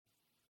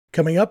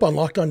Coming up on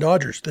Locked On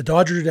Dodgers, the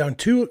Dodgers are down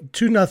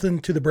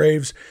 2-0 to the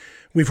Braves.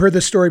 We've heard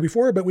this story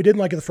before, but we didn't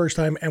like it the first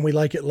time, and we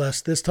like it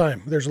less this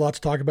time. There's a lot to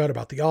talk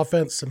about the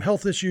offense, some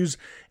health issues,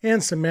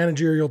 and some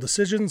managerial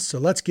decisions. So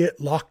let's get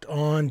Locked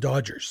On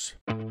Dodgers.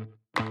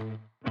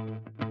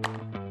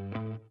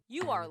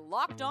 You are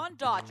Locked On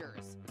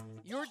Dodgers,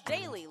 your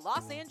daily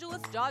Los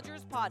Angeles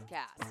Dodgers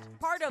podcast.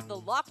 Part of the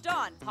Locked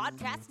On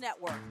Podcast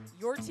Network,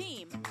 your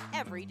team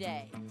every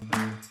day.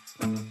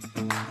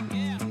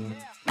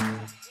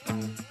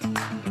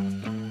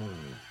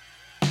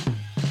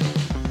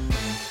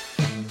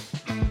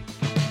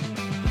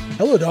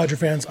 Hello, Dodger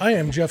fans. I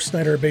am Jeff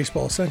Snyder of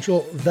Baseball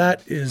Central.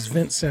 That is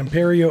Vince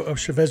Samperio of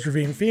Chavez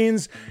Ravine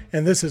Fiends,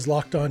 and this is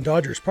Locked On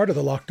Dodgers, part of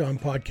the Locked On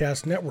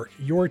Podcast Network,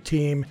 your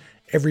team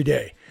every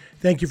day.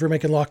 Thank you for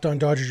making Locked On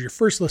Dodgers your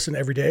first listen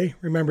every day.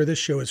 Remember, this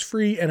show is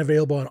free and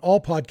available on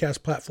all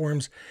podcast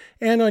platforms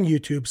and on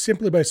YouTube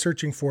simply by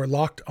searching for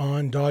Locked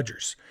On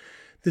Dodgers.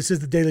 This is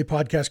the daily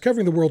podcast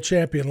covering the world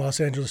champion Los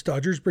Angeles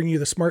Dodgers, bringing you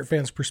the smart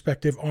fans'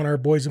 perspective on our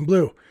boys in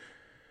blue.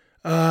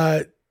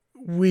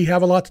 We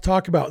have a lot to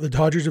talk about. The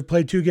Dodgers have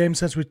played 2 games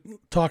since we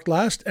talked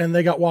last, and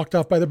they got walked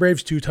off by the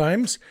Braves 2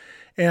 times,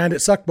 and it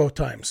sucked both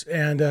times.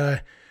 And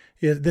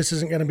this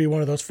isn't going to be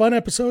one of those fun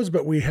episodes,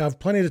 but we have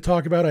plenty to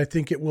talk about. I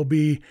think it will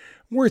be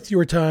worth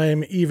your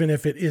time, even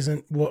if it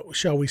isn't, what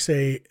shall we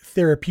say,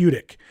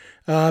 therapeutic.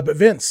 But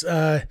Vince,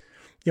 I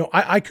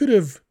could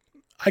have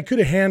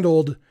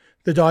handled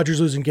the Dodgers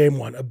losing game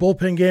 1, a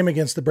bullpen game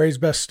against the Braves'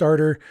 best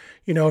starter.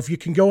 If you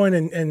can go in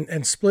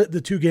and split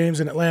the 2 games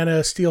in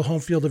Atlanta, steal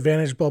home field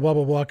advantage, blah, blah,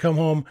 blah, blah, come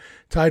home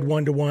tied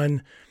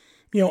 1-1.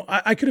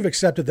 I could have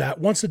accepted that.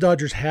 Once the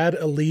Dodgers had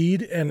a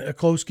lead and a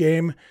close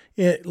game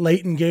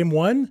late in game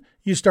 1,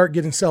 you start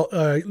getting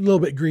a little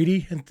bit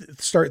greedy and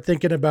start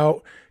thinking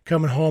about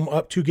coming home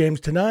up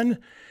 2-0.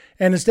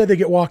 And instead they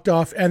get walked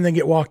off and then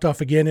get walked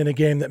off again in a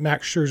game that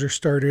Max Scherzer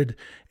started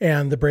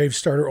and the Braves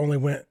starter only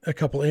went a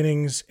couple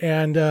innings.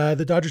 And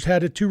the Dodgers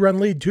had a 2-run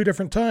lead 2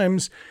 different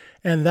times.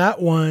 And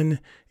that one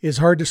is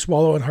hard to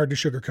swallow and hard to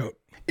sugarcoat.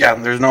 Yeah,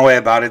 there's no way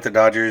about it. The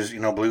Dodgers,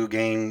 blew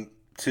game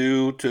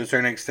 2 to a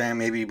certain extent,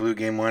 maybe blew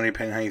game 1,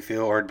 depending how you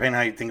feel, or depending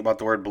how you think about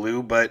the word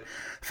blue. But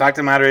the fact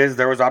of the matter is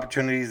there was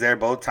opportunities there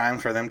both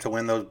times for them to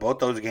win both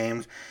those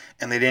games,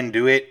 and they didn't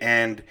do it.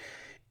 And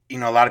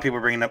a lot of people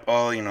are bringing up,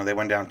 they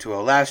went down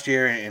 2-0 last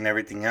year and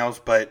everything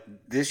else. But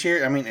this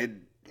year,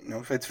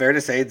 it's fair to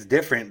say it's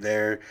different.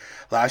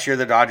 Last year,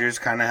 the Dodgers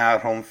kind of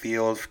had home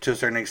field to a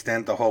certain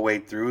extent the whole way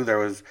through. There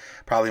was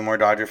probably more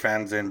Dodger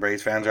fans than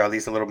Braves fans, or at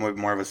least a little bit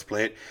more of a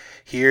split.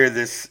 Here,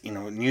 this,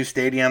 new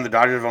stadium, the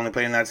Dodgers have only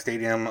played in that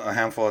stadium a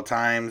handful of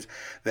times.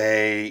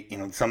 They,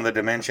 some of the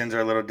dimensions are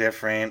a little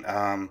different.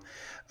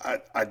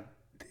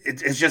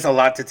 It's just a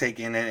lot to take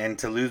in, and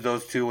to lose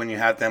those 2 when you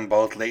had them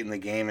both late in the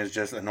game is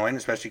just annoying,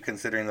 especially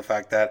considering the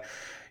fact that,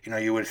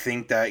 you would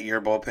think that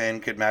your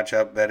bullpen could match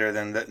up better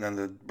than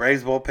the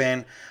Braves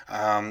bullpen.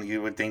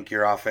 You would think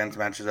your offense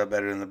matches up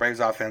better than the Braves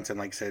offense. And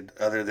like I said,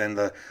 other than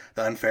the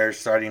unfair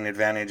starting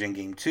advantage in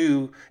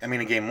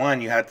game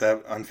 1, you had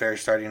the unfair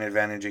starting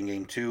advantage in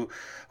game 2,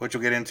 which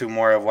we'll get into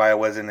more of why it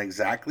wasn't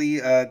exactly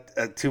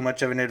too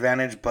much of an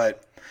advantage.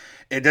 But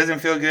it doesn't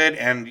feel good,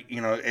 and,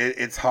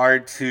 it's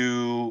hard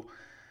to...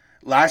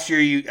 Last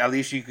year, at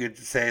least you could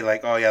say,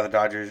 like, oh, yeah, the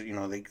Dodgers,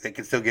 they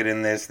can still get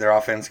in this. Their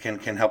offense can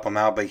help them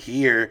out. But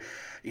here,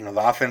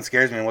 the offense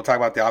scares me. And we'll talk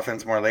about the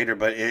offense more later.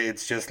 But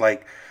it's just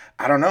like,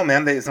 I don't know,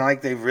 man. It's not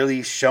like they've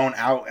really shown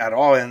out at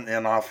all in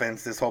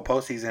offense this whole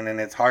postseason. And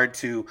it's hard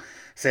to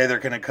say they're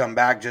going to come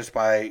back just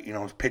by,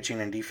 pitching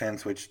and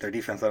defense, which their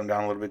defense let them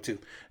down a little bit too.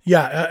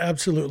 Yeah,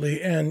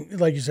 absolutely. And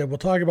like you said, we'll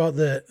talk about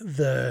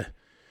the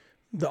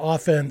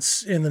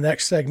offense in the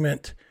next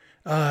segment.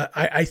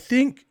 I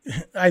think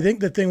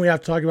the thing we have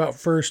to talk about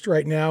first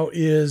right now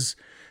is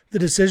the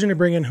decision to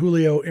bring in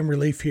Julio in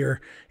relief here,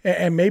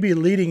 and maybe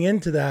leading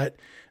into that,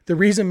 the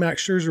reason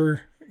Max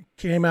Scherzer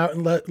came out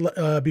and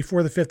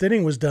before the 5th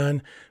inning was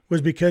done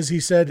was because he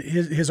said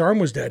his arm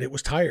was dead. It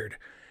was tired.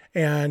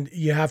 And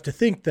you have to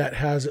think that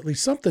has at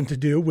least something to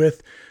do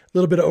with a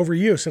little bit of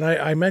overuse. And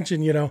I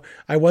mentioned,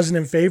 I wasn't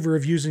in favor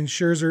of using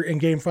Scherzer in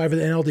Game 5 of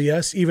the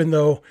NLDS, even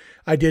though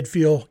I did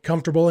feel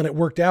comfortable and it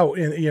worked out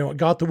and,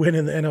 got the win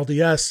in the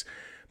NLDS.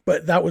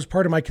 But that was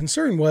part of my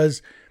concern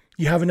was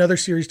you have another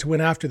series to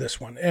win after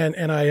this one.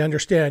 And I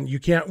understand you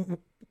can't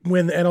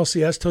win the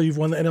NLCS till you've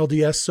won the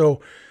NLDS. So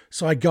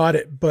I got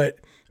it. But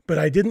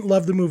I didn't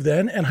love the move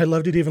then. And I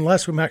loved it even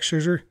less when Max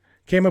Scherzer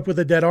came up with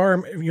a dead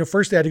arm.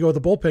 First they had to go with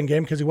the bullpen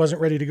game because he wasn't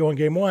ready to go in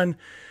Game 1.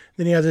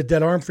 Then he has a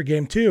dead arm for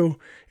Game 2.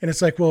 And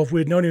it's like, well, if we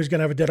had known he was going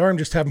to have a dead arm,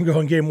 just have him go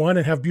in Game 1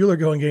 and have Buehler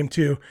go in Game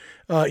 2.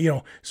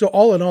 So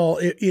all in all,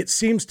 it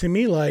seems to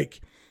me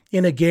like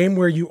in a game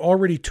where you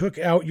already took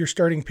out your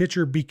starting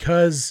pitcher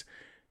because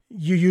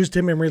you used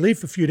him in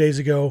relief a few days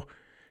ago,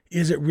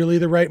 is it really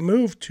the right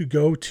move to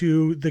go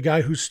to the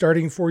guy who's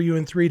starting for you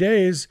in 3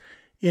 days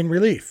in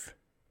relief?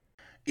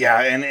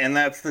 Yeah, and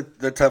that's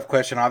the tough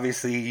question.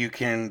 Obviously, you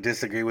can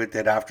disagree with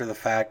it after the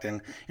fact,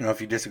 and if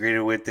you disagreed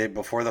with it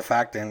before the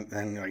fact,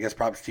 then I guess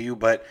props to you.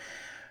 But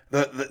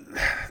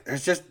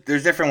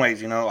there's different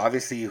ways,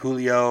 Obviously,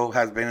 Julio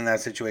has been in that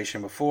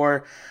situation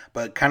before,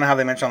 but kind of how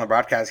they mentioned on the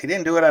broadcast, he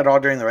didn't do it at all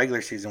during the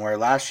regular season. Where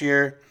last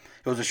year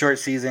it was a short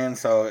season,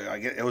 so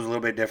it was a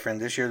little bit different.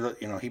 This year,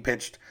 he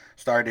pitched,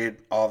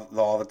 started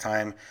all the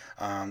time,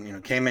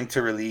 came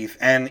into relief,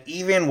 and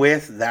even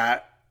with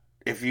that,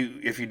 if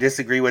you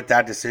disagree with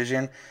that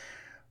decision,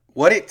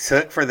 what it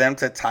took for them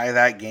to tie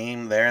that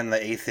game there in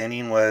the eighth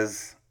inning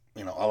was,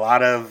 a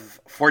lot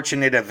of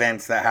fortunate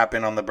events that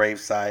happened on the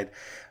Braves side.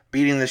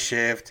 Beating the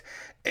shift,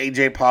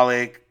 AJ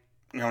Pollock,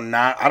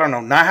 not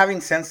having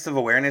sensitive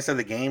awareness of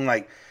the game.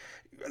 Like,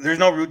 there's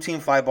no routine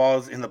fly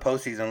balls in the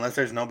postseason unless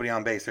there's nobody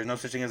on base. There's no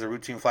such thing as a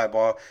routine fly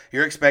ball.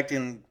 You're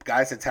expecting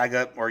guys to tag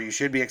up, or you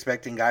should be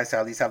expecting guys to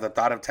at least have the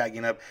thought of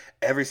tagging up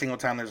every single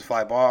time there's a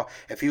fly ball.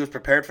 If he was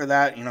prepared for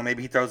that,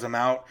 maybe he throws them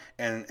out,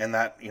 and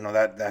that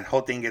that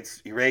whole thing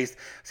gets erased.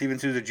 Steven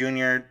Souza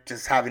Jr.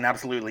 just having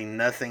absolutely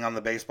nothing on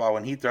the baseball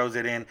when he throws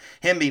it in.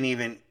 Him being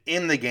even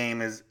in the game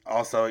is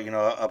also,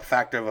 a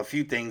factor of a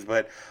few things,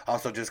 but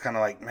also just kind of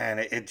like, man,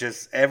 it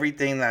just,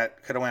 everything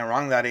that could have went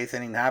wrong that eighth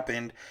inning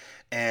happened.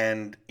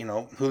 And,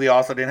 Julio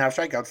also didn't have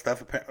strikeout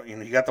stuff.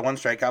 He got the one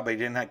strikeout, but he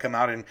didn't come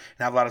out and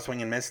have a lot of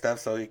swing and miss stuff.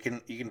 So you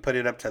can put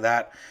it up to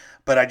that.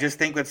 But I just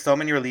think with so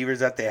many relievers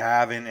that they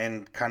have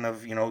and kind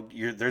of,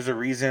 there's a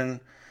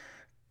reason.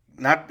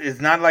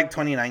 It's not like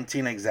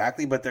 2019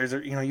 exactly, but there's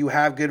you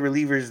have good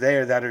relievers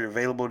there that are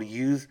available to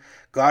use.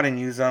 Go out and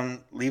use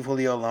them. Leave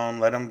Julio alone.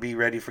 Let him be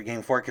ready for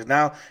Game 4, because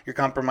now you're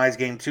compromised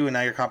Game 2, and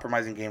now you're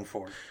compromising Game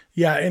 4.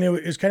 Yeah, and it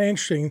was kind of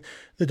interesting.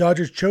 The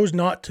Dodgers chose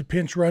not to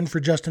pinch run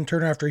for Justin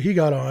Turner after he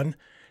got on,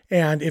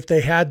 and if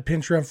they had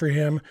pinch run for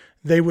him,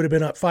 they would have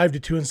been up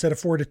 5-2 instead of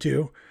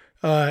 4-2.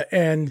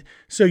 And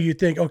so you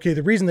think, okay,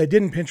 the reason they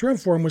didn't pinch run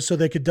for him was so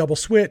they could double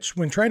switch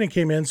when Trinan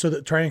came in, so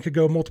that Trinan could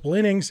go multiple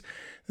innings.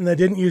 And they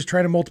didn't use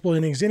Trinan multiple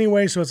innings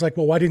anyway. So it's like,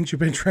 well, why didn't you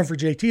pinch run for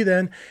JT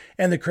then?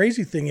 And the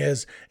crazy thing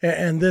is,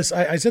 and this,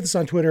 I said this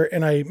on Twitter,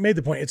 and I made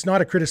the point, it's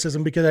not a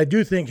criticism, because I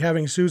do think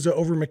having Souza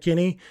over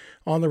McKinney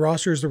on the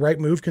roster is the right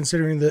move,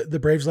 considering the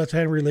Braves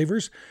left-handed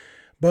relievers.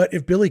 But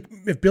if Billy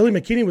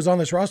McKinney was on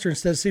this roster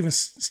instead of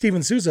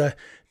Steven Souza,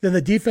 then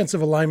the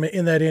defensive alignment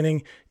in that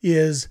inning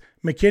is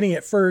McKinney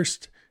at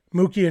first,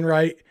 Mookie in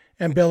right,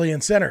 and Belly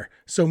in center.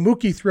 So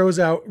Mookie throws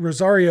out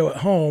Rosario at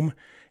home,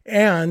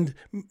 and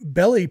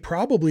Belly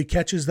probably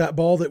catches that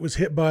ball that was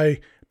hit by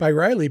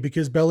Riley,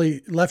 because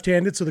Belly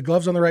left-handed, so the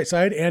glove's on the right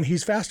side, and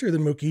he's faster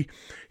than Mookie.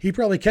 He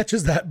probably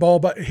catches that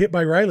ball hit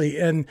by Riley.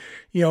 And,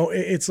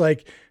 it's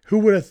like, who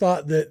would have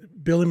thought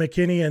that Billy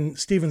McKinney and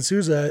Steven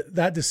Souza,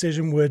 that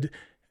decision would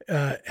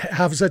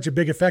have such a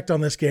big effect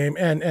on this game.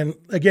 And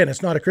again,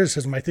 it's not a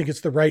criticism. I think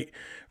it's the right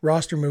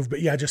roster move.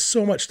 But yeah, just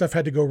so much stuff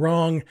had to go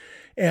wrong.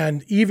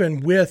 And even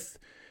with,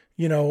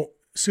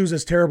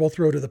 Souza's terrible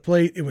throw to the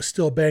plate, it was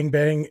still bang,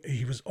 bang.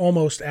 He was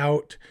almost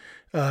out.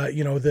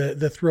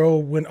 The throw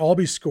when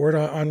Albies scored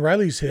on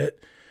Riley's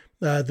hit,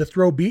 the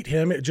throw beat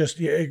him.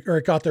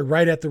 It got there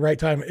right at the right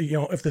time.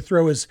 If the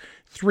throw is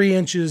 3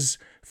 inches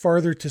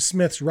farther to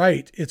Smith's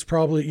right, it's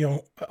probably,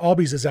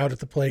 Albies is out at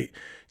the plate.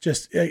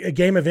 Just a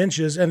game of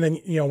inches. And then,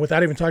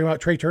 without even talking about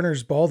Trey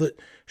Turner's ball that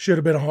should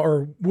have been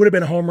or would have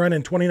been a home run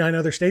in 29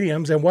 other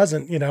stadiums and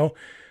wasn't,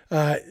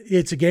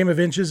 it's a game of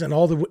inches, and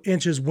all the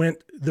inches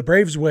went the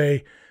Braves'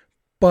 way.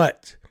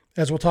 But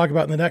as we'll talk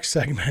about in the next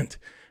segment,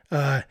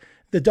 the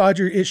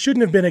Dodgers, it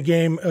shouldn't have been a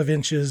game of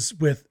inches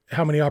with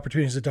how many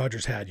opportunities the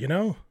Dodgers had,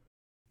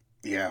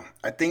 Yeah,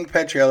 I think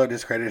Petriello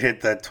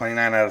discredited the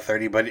 29 out of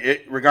 30, but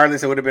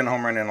regardless, it would have been a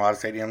home run in a lot of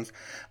stadiums.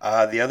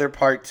 The other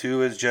part,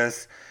 too, is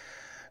just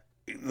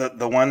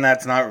the one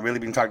that's not really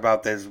being talked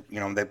about. Is,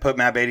 they put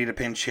Matt Beatty to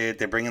pinch hit.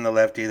 They bring in the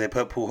lefty. They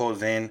put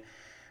Pujols in.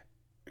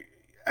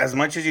 As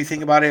much as you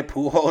think about it,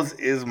 Pujols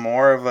is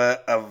more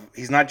of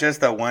he's not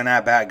just a one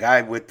at-bat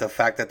guy, with the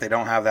fact that they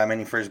don't have that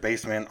many first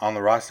basemen on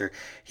the roster.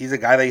 He's a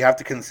guy that you have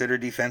to consider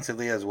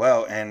defensively as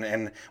well.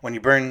 And when you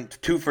burn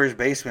 2 first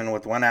basemen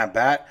with one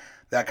at-bat,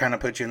 that kind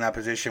of puts you in that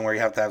position where you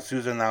have to have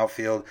Souza in the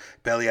outfield,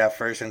 Belly at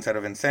first instead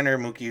of in center.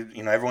 Mookie,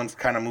 everyone's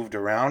kind of moved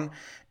around.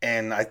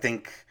 And I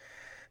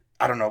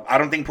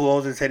don't think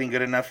Pujols is hitting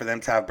good enough for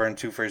them to have burned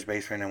 2 first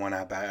basemen and one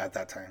at-bat at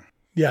that time.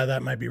 Yeah,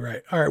 that might be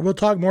right. All right, we'll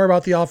talk more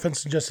about the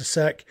offense in just a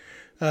sec.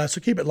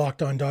 So keep it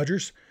locked on,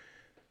 Dodgers.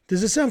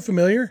 Does this sound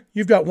familiar?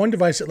 You've got one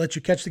device that lets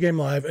you catch the game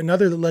live,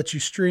 another that lets you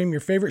stream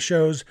your favorite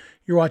shows,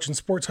 you're watching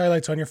sports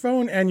highlights on your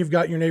phone, and you've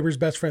got your neighbor's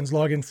best friend's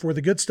login for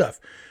the good stuff.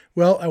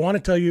 Well, I want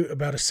to tell you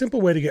about a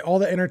simple way to get all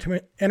the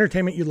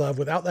entertainment you love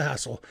without the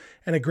hassle,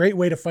 and a great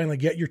way to finally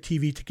get your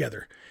TV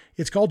together.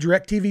 It's called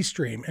DirecTV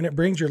Stream, and it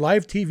brings your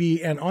live TV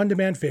and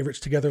on-demand favorites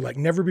together like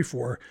never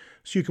before,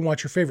 so you can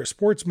watch your favorite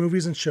sports,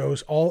 movies, and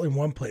shows all in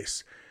one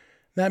place.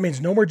 That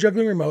means no more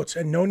juggling remotes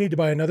and no need to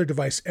buy another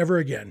device ever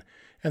again.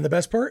 And the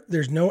best part,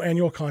 there's no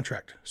annual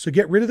contract. So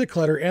get rid of the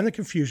clutter and the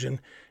confusion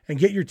and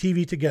get your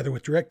TV together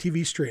with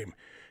DirecTV Stream.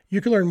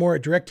 You can learn more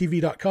at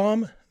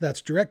directtv.com.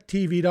 That's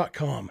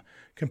directtv.com.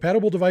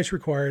 Compatible device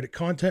required.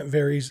 Content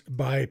varies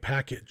by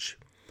package.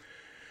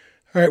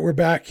 All right, we're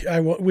back.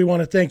 We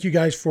want to thank you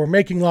guys for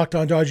making Locked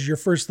On Dodgers your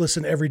first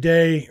listen every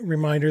day.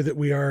 Reminder that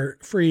we are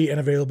free and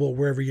available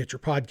wherever you get your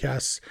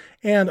podcasts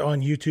and on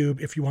YouTube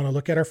if you want to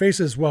look at our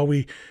faces while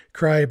we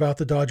cry about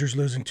the Dodgers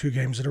losing 2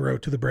 games in a row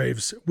to the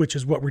Braves, which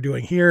is what we're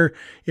doing here.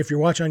 If you're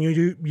watching on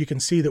YouTube, you can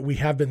see that we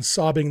have been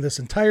sobbing this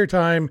entire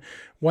time,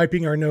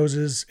 wiping our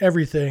noses,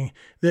 everything.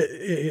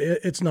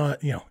 It's not,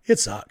 it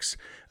sucks.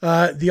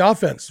 The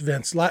offense,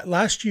 Vince,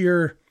 last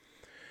year,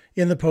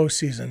 in the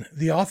postseason,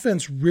 the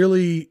offense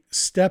really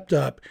stepped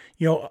up.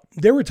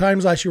 There were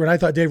times last year when I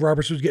thought Dave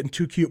Roberts was getting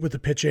too cute with the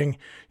pitching.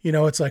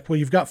 It's like, well,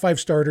 you've got 5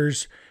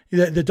 starters.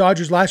 The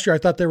Dodgers last year, I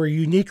thought they were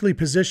uniquely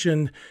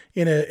positioned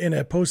in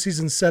a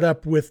postseason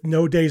setup with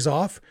no days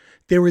off.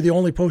 They were the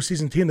only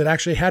postseason team that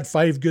actually had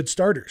 5 good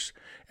starters.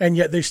 And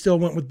yet they still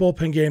went with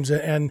bullpen games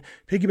and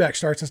piggyback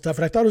starts and stuff.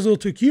 And I thought it was a little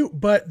too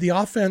cute, but the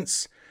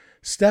offense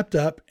stepped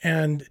up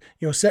and,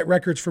 set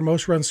records for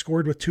most runs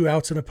scored with 2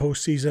 outs in a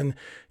postseason.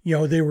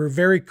 They were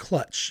very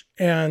clutch.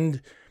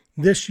 And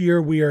this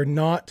year we are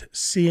not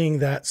seeing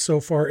that so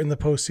far in the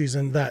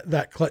postseason,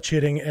 that clutch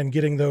hitting and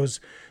getting those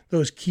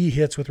key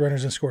hits with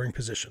runners in scoring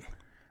position.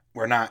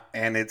 We're not.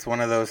 And it's one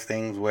of those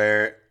things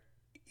where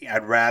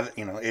I'd rather,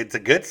 it's a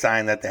good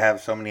sign that they have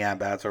so many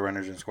at-bats or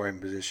runners in scoring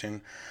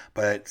position,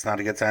 but it's not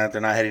a good sign that they're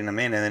not hitting them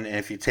in. And then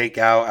if you take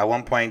out, at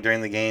one point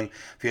during the game,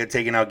 if you had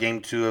taken out game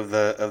 2 of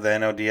the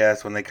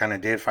NLDS, when they kind of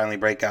did finally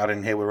break out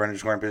and hit with runners in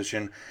scoring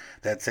position,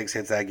 they had 6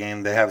 hits that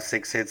game. They have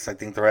 6 hits, I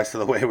think, the rest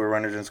of the way with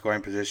runners in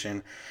scoring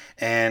position.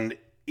 And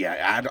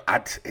yeah,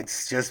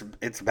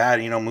 it's bad.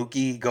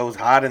 Mookie goes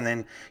hot, and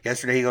then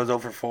yesterday he goes 0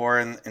 for 4,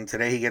 and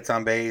today he gets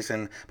on base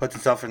and puts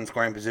himself in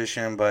scoring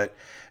position, but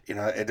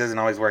it doesn't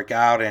always work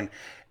out, and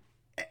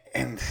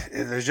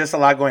there's just a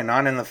lot going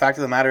on. And the fact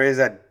of the matter is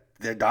that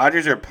the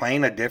Dodgers are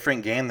playing a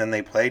different game than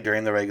they played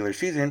during the regular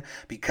season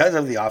because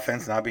of the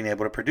offense not being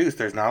able to produce.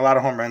 There's not a lot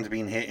of home runs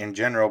being hit in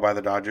general by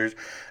the Dodgers,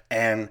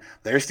 and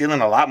they're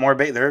stealing a lot more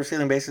they're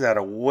stealing bases at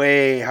a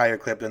way higher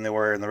clip than they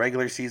were in the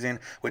regular season,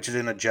 which is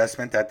an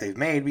adjustment that they've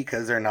made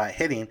because they're not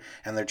hitting,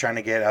 and they're trying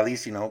to get at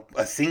least,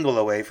 a single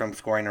away from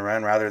scoring a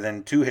run rather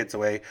than 2 hits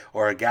away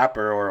or a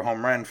gapper or a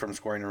home run from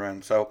scoring a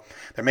run. So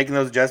they're making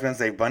those adjustments.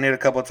 They've bunted a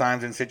couple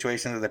times in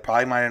situations that they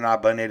probably might have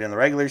not bunted in the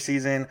regular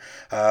season.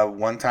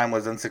 One time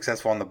was unsuccessful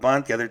on the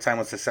bunt. The other time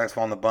was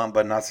successful on the bunt,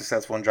 but not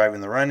successful in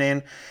driving the run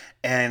in.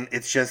 And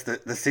it's just the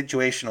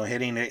situational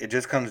hitting. It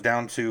just comes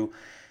down to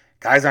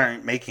guys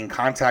aren't making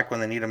contact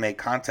when they need to make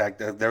contact.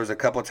 There was a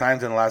couple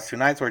times in the last 2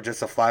 nights where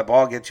just a fly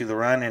ball gets you the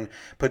run and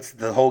puts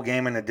the whole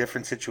game in a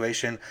different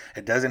situation.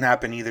 It doesn't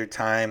happen either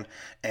time.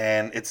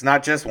 And it's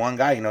not just one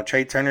guy.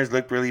 Trey Turner's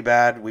looked really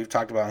bad. We've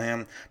talked about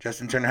him.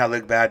 Justin Turner had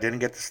looked bad. Didn't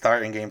get the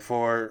start in game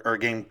 4 or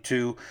game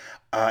 2.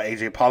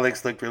 AJ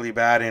Pollock's looked really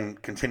bad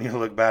and continued to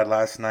look bad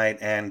last night.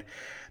 And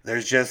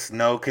there's just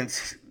no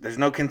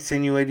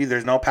continuity.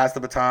 There's no pass the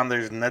baton.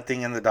 There's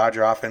nothing in the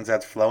Dodger offense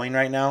that's flowing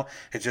right now.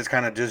 It's just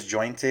kind of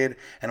disjointed.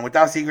 And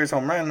without Seager's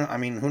home run,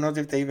 who knows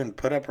if they even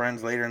put up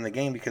runs later in the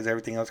game because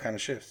everything else kind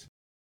of shifts.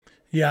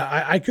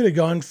 Yeah, I could have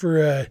gone for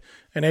an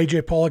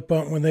AJ Pollock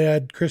bunt when they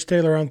had Chris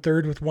Taylor on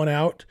third with 1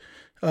 out.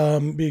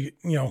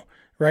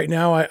 Right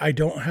now I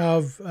don't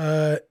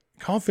have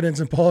confidence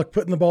in Pollock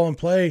putting the ball in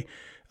play.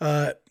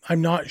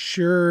 I'm not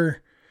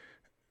sure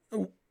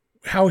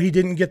how he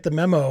didn't get the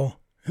memo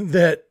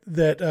that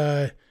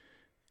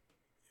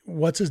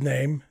what's his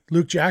name?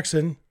 Luke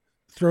Jackson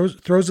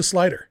throws a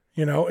slider.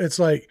 It's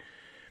like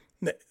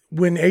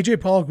when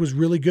AJ Pollock was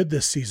really good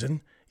this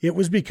season, it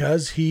was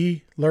because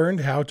he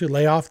learned how to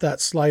lay off that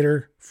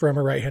slider from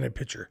a right-handed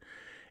pitcher.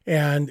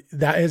 And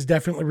that has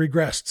definitely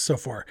regressed so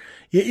far.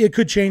 It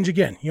could change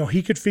again.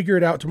 He could figure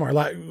it out tomorrow.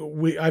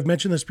 I've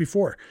mentioned this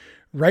before.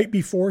 Right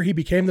before he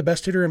became the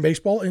best hitter in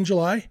baseball in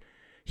July,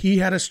 he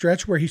had a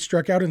stretch where he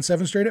struck out in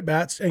 7 straight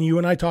at-bats, and you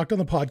and I talked on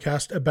the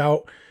podcast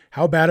about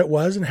how bad it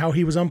was and how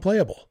he was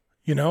unplayable,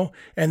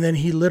 and then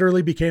he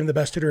literally became the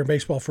best hitter in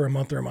baseball for a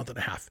month or a month and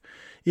a half.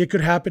 It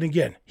could happen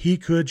again. He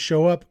could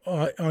show up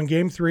on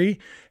game 3,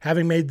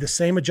 having made the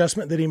same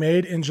adjustment that he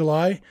made in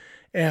July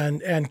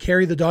and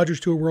carry the Dodgers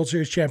to a World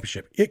Series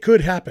championship. It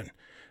could happen.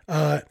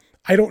 I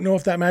don't know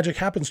if that magic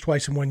happens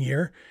twice in 1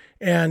 year,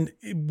 and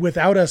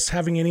without us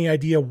having any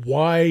idea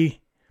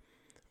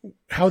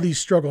how these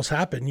struggles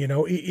happen,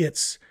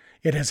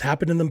 it has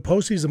happened in the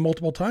postseason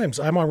multiple times.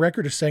 I'm on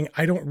record as saying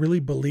I don't really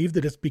believe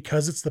that it's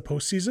because it's the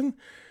postseason,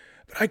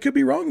 but I could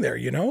be wrong there.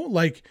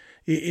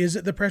 Is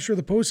it the pressure of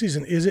the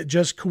postseason? Is it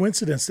just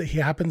coincidence that he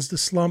happens to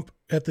slump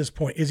at this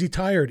point? Is he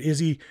tired? Does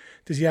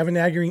he have a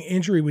nagging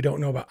injury we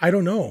don't know about? I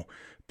don't know,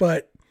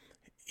 but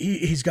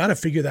he's got to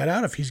figure that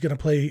out if he's going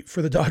to play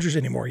for the Dodgers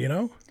anymore. Yeah,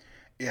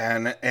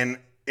 and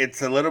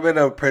it's a little bit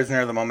of prisoner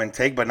of the moment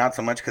take, but not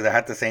so much because I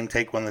had the same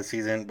take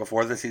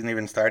before the season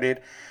even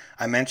started.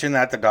 I mentioned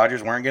that the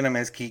Dodgers weren't going to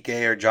miss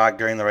Kike or Jock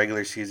during the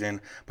regular season,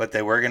 but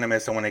they were going to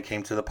miss them when it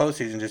came to the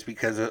postseason just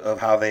because of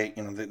how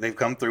they've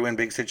come through in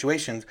big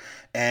situations.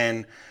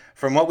 And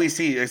from what we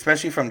see,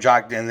 especially from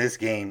Jock in this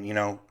game,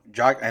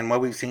 Jock and what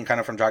we've seen kind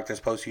of from Jock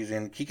this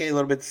postseason, Kike a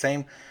little bit the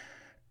same,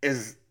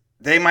 is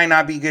they might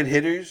not be good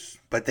hitters,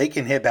 but they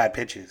can hit bad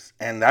pitches.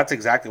 And that's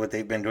exactly what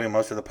they've been doing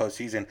most of the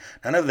postseason.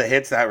 None of the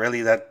hits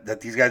that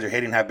these guys are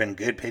hitting have been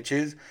good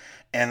pitches.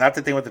 And that's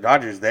the thing with the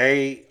Dodgers.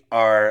 They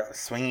are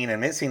swinging and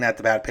missing at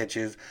the bad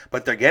pitches,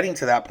 but they're getting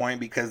to that point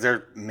because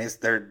they're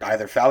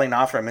either fouling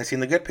off or missing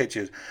the good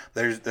pitches.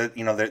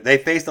 They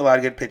faced a lot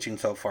of good pitching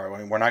so far. I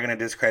mean, we're not going to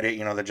discredit,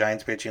 the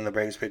Giants pitching, the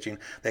Braves pitching.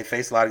 They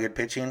faced a lot of good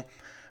pitching,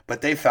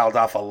 but they fouled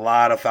off a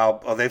lot of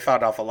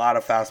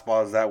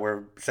fastballs that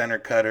were center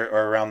cut or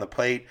around the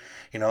plate.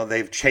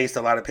 They've chased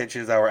a lot of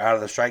pitches that were out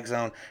of the strike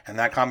zone, and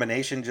that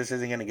combination just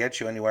isn't going to get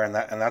you anywhere. And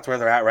that's where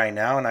they're at right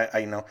now. And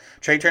I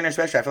Trey Turner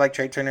especially, I feel like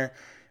Trey Turner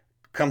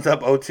comes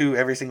up 0-2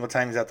 every single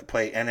time he's at the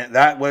plate. And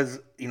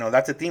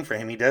that's a theme for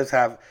him. He does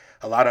have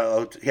he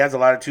has a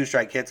lot of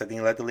 2-strike hits. I think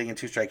he led the league in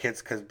 2-strike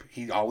hits because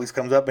he always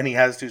comes up and he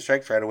has 2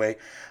 strikes right away.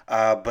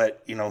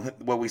 But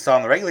what we saw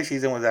in the regular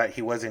season was that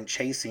he wasn't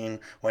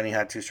chasing when he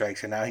had 2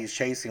 strikes, and now he's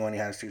chasing when he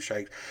has 2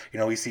 strikes.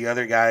 We see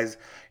other guys,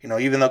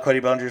 even though Cody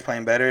Bellinger is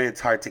playing better,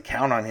 it's hard to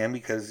count on him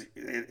because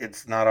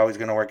it's not always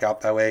going to work out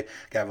that way.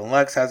 Gavin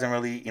Lux hasn't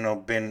really,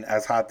 been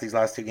as hot these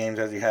last 2 games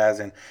as he has,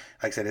 and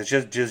like I said, it's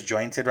just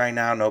jointed right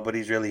now.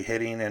 Nobody's really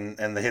hitting,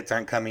 and the hits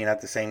aren't coming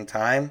at the same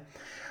time.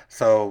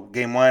 So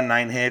game 1,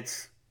 9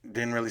 hits,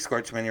 didn't really score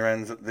too many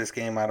runs this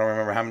game. I don't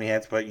remember how many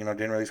hits, but,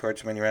 didn't really score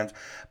too many runs.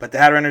 But they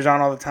had runners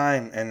on all the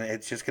time, and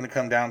it's just going to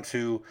come down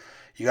to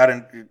you got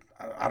to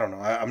 – I don't know.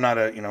 I'm not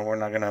we're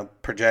not going to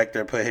project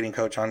or put hitting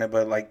coach on it,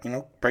 but,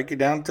 break it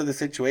down to the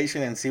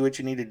situation and see what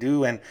you need to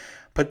do and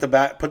put the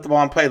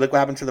ball in play. Look what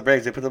happened to the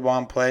Braves. They put the ball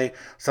in play.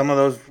 Some of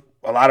those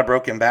 – a lot of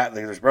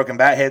there's broken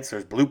bat hits,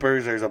 there's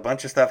bloopers, there's a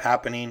bunch of stuff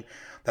happening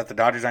that the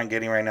Dodgers aren't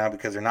getting right now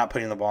because they're not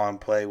putting the ball in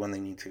play when they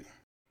need to.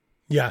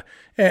 Yeah,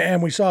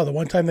 and we saw the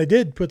one time they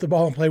did put the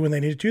ball in play when they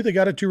needed to, they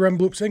got a 2-run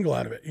bloop single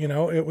out of it.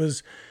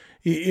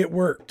 It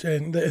worked,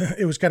 and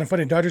it was kind of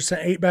funny. Dodgers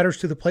sent 8 batters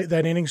to the plate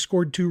that inning,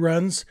 scored 2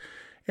 runs,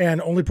 and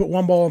only put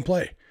 1 ball in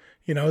play.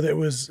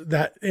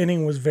 That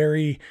inning was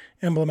very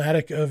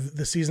emblematic of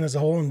the season as a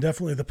whole, and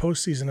definitely the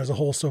postseason as a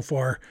whole so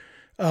far.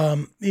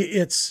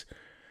 It's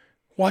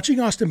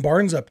watching Austin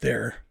Barnes up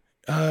there.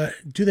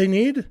 Do they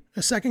need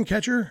a second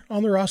catcher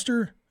on the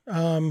roster?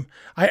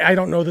 I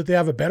don't know that they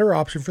have a better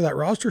option for that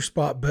roster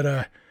spot,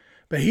 but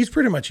he's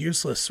pretty much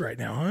useless right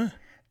now, huh?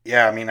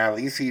 Yeah, I mean, at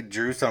least he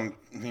drew some,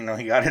 he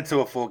got into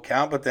a full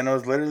count, but then it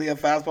was literally a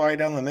fastball right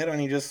down the middle,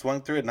 and he just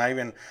swung through it, not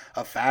even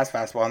a fast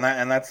fastball.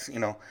 And that's,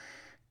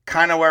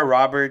 kind of where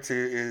Roberts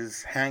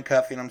is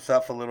handcuffing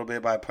himself a little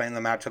bit by playing the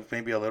matchups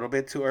maybe a little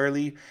bit too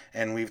early,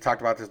 and we've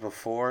talked about this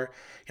before.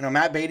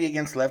 Matt Beatty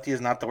against lefty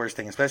is not the worst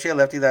thing, especially a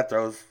lefty that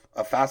throws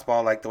a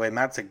fastball like the way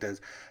Matzek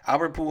does.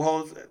 Albert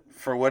Pujols,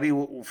 for what he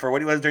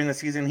was during the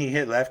season, he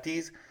hit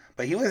lefties,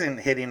 but he wasn't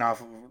hitting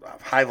off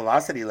high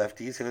velocity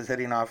lefties. He was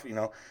hitting off,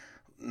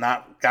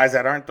 not guys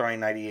that aren't throwing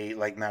 98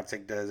 like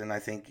Matzek does. And I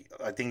think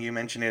you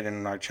mentioned it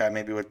in our chat,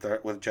 maybe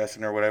with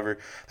Justin or whatever,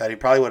 that he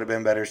probably would have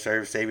been better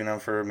served saving him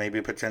for maybe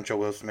a potential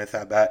Will Smith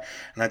at bat.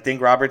 And I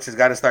think Roberts has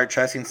got to start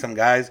trusting some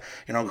guys.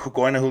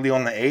 Going to Julio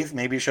in the 8th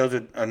maybe shows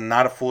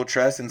not a full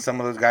trust in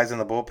some of those guys in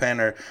the bullpen,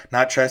 or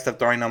not trust of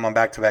throwing them on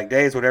back-to-back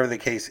days, whatever the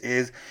case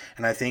is.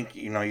 And I think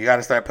you got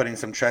to start putting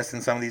some trust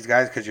in some of these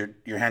guys, because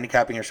you're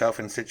handicapping yourself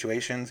in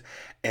situations,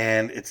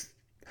 and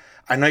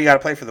I know you got to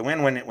play for the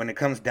win when it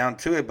comes down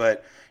to it,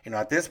 but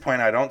at this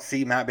point, I don't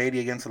see Matt Beatty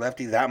against a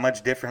lefty that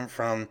much different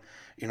from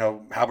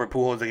Albert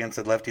Pujols against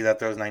a lefty that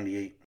throws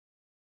 98.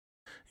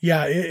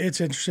 Yeah, it's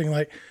interesting.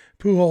 Like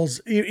Pujols,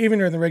 even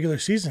during the regular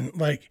season,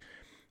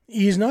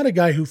 he's not a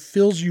guy who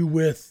fills you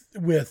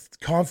with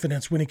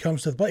confidence when he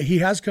comes to the plate. He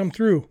has come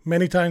through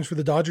many times for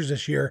the Dodgers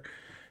this year.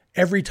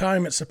 Every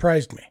time it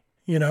surprised me,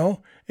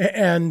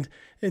 and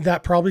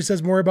that probably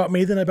says more about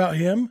me than about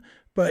him.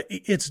 But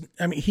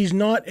he's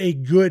not a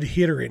good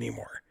hitter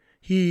anymore.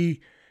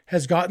 He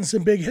has gotten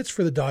some big hits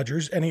for the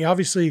Dodgers, and he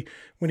obviously,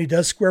 when he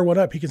does square one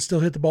up, he can still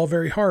hit the ball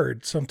very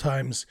hard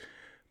sometimes.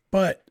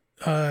 But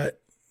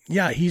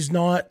he's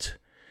not.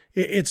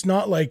 It's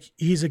not like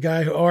he's a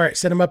guy who, all right,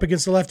 set him up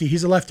against a lefty.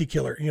 He's a lefty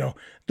killer.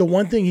 The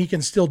one thing he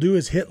can still do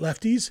is hit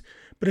lefties,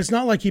 but it's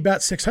not like he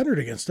bats 600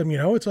 against them.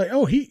 It's like,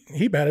 oh,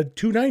 he batted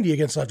 290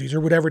 against lefties or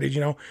whatever it is.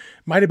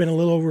 Might have been a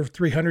little over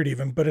 300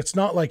 even, but it's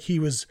not like he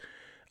was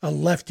a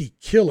lefty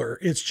killer.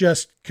 It's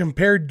just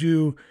compared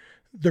to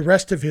the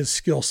rest of his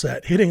skill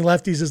set, hitting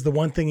lefties is the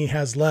one thing he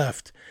has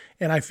left.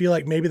 And I feel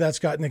like maybe that's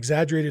gotten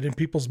exaggerated in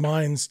people's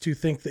minds to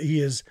think that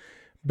he is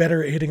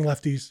better at hitting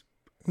lefties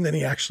than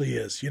he actually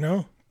is,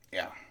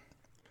 Yeah.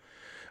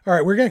 All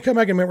right, we're going to come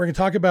back in a minute. We're going to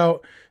talk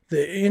about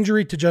the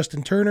injury to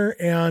Justin Turner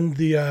and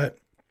the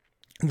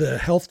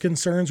health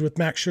concerns with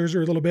Max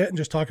Scherzer a little bit, and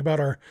just talk about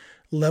our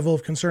level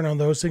of concern on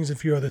those things and a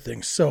few other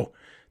things. So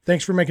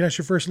thanks for making us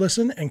your first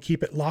listen, and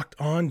keep it locked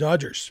on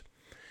Dodgers.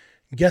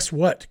 Guess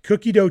what?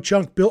 Cookie Dough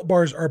Chunk Built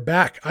Bars are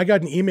back. I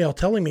got an email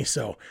telling me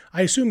so.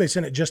 I assume they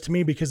sent it just to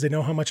me because they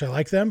know how much I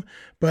like them.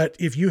 But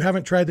if you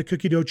haven't tried the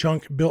Cookie Dough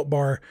Chunk Built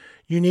Bar,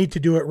 you need to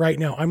do it right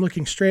now. I'm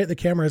looking straight at the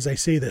camera as I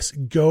say this.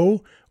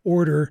 Go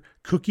order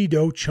Cookie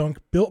Dough Chunk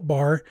Built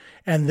Bar,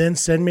 and then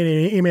send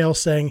me an email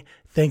saying,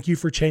 Thank you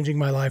for changing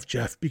my life,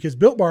 Jeff, because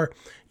Built Bar,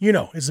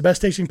 is the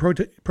best tasting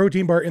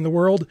protein bar in the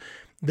world.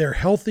 They're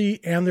healthy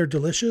and they're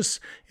delicious.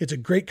 It's a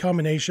great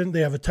combination. They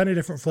have a ton of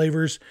different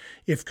flavors.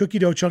 If cookie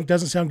dough chunk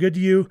doesn't sound good to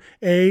you,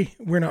 A,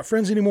 we're not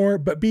friends anymore,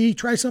 but B,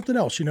 try something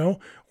else,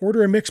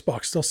 Order a mix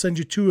box. They'll send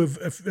you two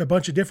of a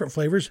bunch of different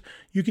flavors.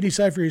 You can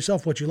decide for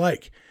yourself what you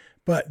like.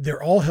 But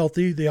they're all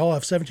healthy. They all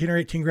have 17 or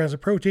 18 grams of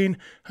protein,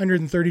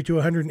 130 to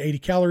 180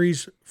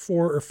 calories,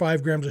 4 or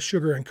 5 grams of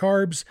sugar and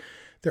carbs.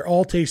 They're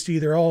all tasty.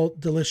 They're all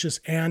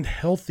delicious and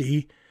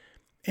healthy.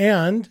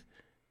 And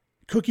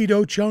cookie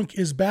dough chunk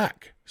is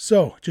back.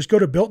 So just go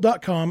to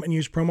built.com and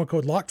use promo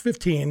code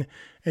LOCKED15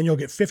 and you'll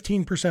get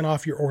 15%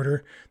 off your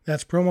order.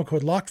 That's promo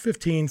code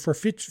LOCKED15 for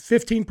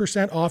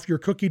 15% off your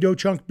cookie dough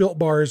chunk Built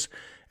bars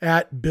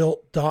at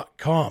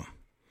built.com.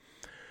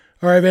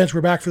 All right, Vance, we're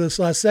back for this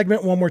last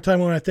segment. One more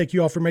time, I want to thank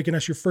you all for making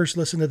us your first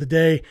listen of the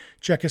day.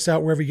 Check us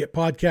out wherever you get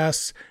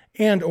podcasts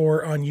and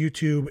or on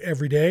YouTube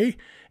every day.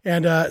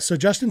 And so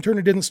Justin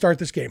Turner didn't start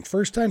this game.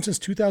 First time since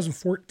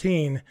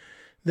 2014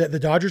 that the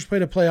Dodgers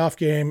played a playoff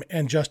game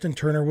and Justin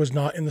Turner was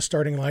not in the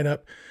starting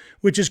lineup,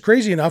 which is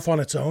crazy enough on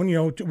its own.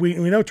 We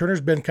know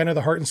Turner's been kind of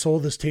the heart and soul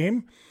of this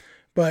team,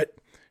 but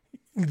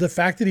the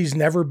fact that he's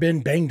never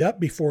been banged up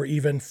before,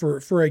 even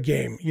for a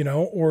game,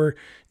 or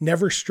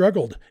never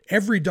struggled.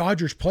 Every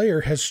Dodgers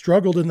player has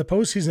struggled in the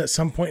postseason at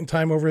some point in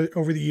time over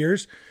the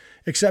years,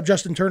 except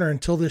Justin Turner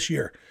until this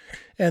year.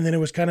 And then it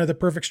was kind of the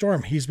perfect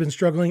storm. He's been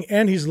struggling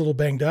and he's a little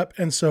banged up.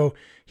 And so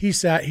he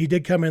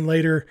did come in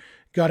later,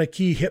 got a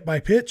key hit by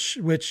pitch,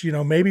 which,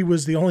 maybe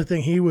was the only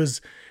thing he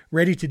was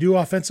ready to do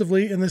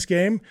offensively in this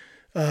game.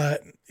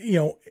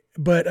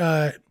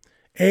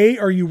 A,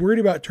 are you worried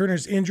about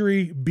Turner's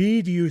injury?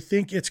 B, do you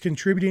think it's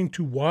contributing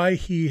to why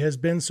he has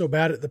been so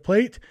bad at the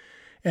plate?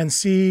 And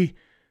C,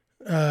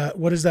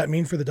 what does that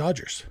mean for the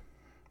Dodgers?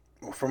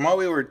 Well, from what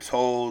we were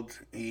told,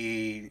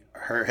 he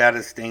had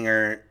a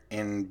stinger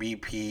in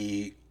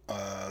BP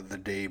the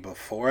day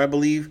before, I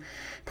believe.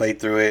 Played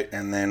through it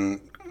and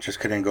then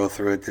just couldn't go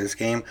through it this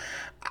game.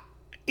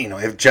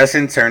 If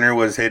Justin Turner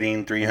was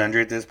hitting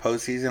 300 this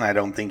postseason, I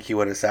don't think he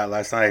would have sat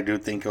last night. I do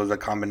think it was a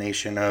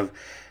combination of,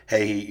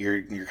 hey,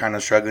 you're kind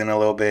of struggling a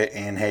little bit,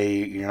 and hey,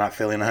 you're not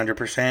feeling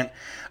 100%.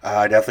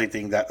 I definitely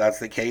think that's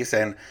the case,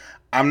 and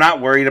I'm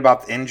not worried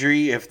about the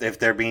injury if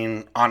they're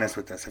being honest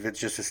with us. If it's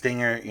just a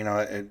stinger,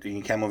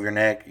 you can't move your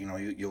neck,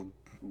 you'll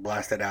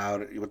blast it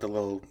out with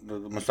the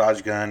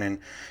massage gun, and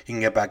you can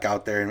get back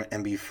out there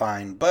and be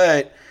fine.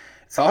 But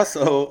it's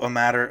also a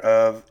matter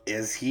of,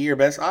 is he your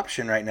best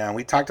option right now?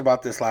 We talked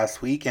about this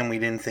last week, and we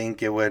didn't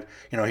think it would,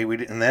 in the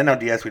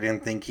NLDS, we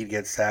didn't think he'd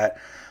get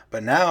sat.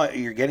 But now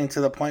you're getting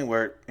to the point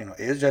where,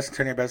 is Justin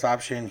Turner your best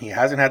option? He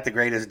hasn't had the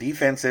greatest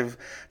defensive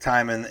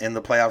time in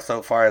the playoffs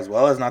so far, as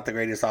well as not the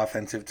greatest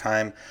offensive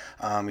time.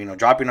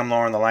 Dropping him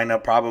lower in the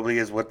lineup probably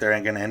is what they're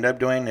going to end up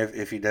doing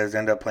if he does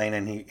end up playing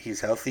and he's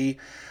healthy.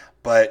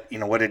 But,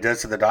 what it does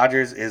to the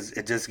Dodgers is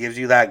it just gives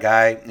you that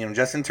guy.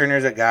 Justin Turner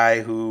is a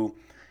guy who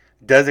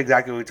does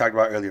exactly what we talked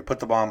about earlier.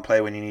 Put the ball in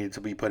play when you need it to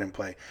be put in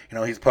play.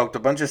 He's poked a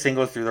bunch of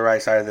singles through the right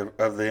side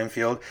of the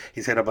infield.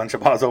 He's hit a bunch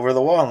of balls over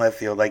the wall in left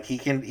field. Like, he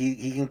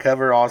can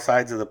cover all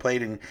sides of the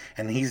plate,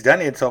 and he's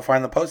done it so far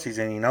in the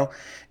postseason,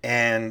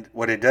 And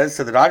what it does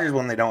to the Dodgers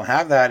when they don't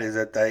have that is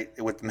that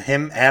with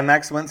him and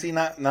Max Muncy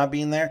not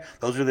being there,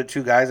 those are the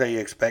two guys that you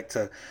expect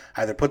to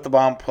either put the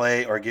ball in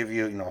play or give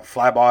you, a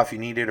fly ball if you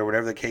need it or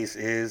whatever the case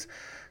is.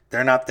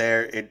 They're not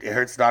there. It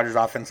hurts the Dodgers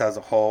offense as a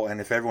whole. And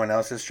if everyone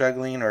else is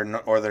struggling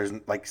or there's,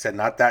 like you said,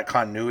 not that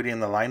continuity in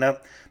the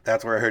lineup,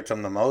 that's where it hurts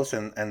them the most.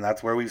 And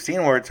that's where we've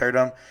seen where it's hurt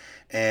them.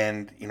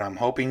 And, I'm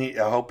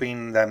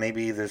hoping that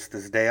maybe this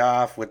day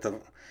off with the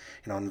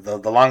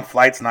long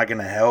flight's not going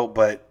to help.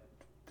 But,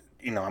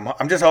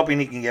 I'm just hoping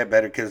he can get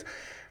better because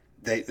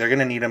they're going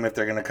to need him if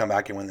they're going to come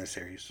back and win this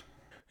series.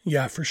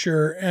 Yeah, for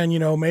sure. And,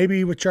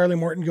 maybe with Charlie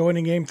Morton going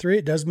in game 3,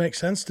 it does make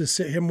sense to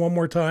sit him one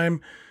more time,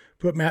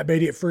 put Matt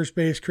Beatty at first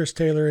base, Chris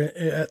Taylor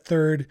at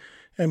third,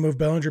 and move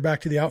Bellinger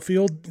back to the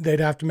outfield. They'd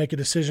have to make a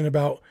decision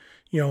about,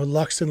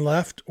 Lux in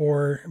left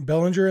or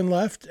Bellinger in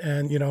left.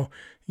 And,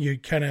 you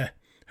kind of,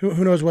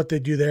 who knows what they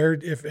do there,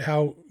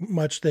 how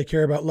much they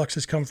care about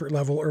Lux's comfort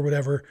level or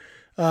whatever.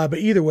 But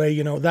either way,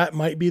 that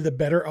might be the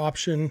better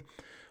option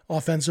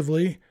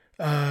offensively.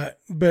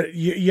 But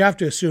you have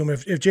to assume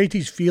if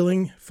JT's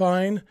feeling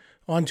fine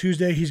on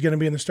Tuesday, he's going to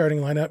be in the starting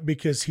lineup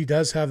because he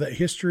does have that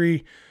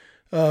history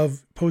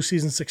of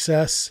postseason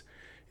success.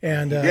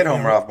 And he did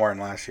homer off Morton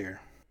last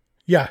year.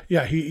 Yeah.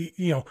 He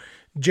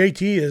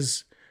JT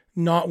is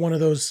not one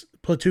of those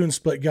platoon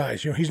split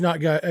guys. He's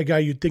not a guy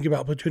you'd think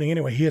about platooning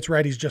anyway. He hits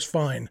righties just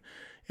fine.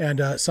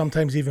 And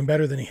sometimes even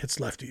better than he hits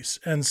lefties.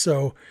 And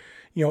so,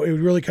 it would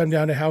really come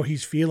down to how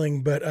he's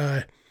feeling. But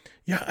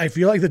I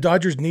feel like the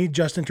Dodgers need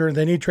Justin Turner.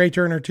 They need Trey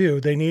Turner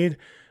too. They need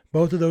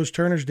both of those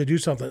Turners to do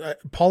something.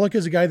 Pollock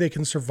is a guy they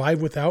can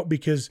survive without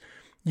because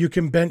you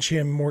can bench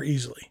him more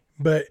easily.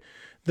 But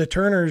the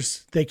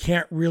Turners, they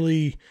can't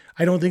really,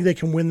 I don't think they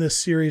can win this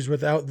series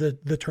without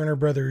the Turner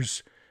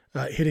brothers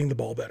hitting the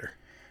ball better.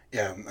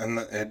 Yeah, and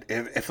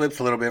it flips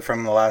a little bit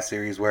from the last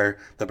series where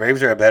the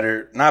Braves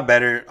are not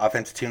better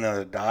offensive team than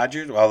the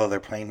Dodgers, although they're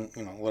playing, a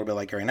little bit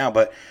like right now,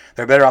 but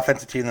they're a better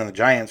offensive team than the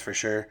Giants for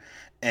sure.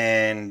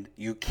 And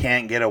you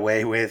can't get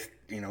away with,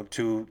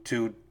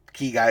 two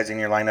key guys in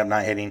your lineup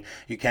not hitting.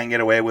 You can't get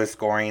away with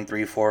scoring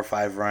 3, 4,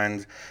 5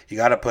 runs. You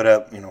got to put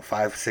up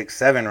 5, 6,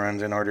 7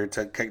 runs in order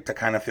to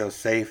kind of feel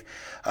safe.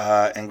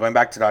 And going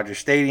back to Dodger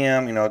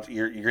Stadium,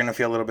 you're going to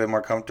feel a little bit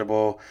more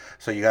comfortable.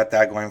 So you got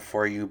that going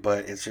for you.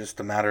 But it's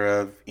just a matter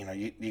of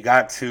you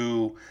got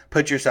to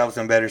put yourselves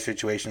in better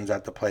situations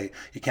at the plate.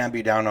 You can't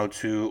be down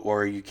 0-2,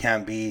 or you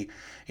can't be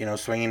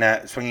swinging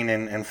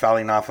and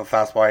fouling off a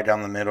fastball right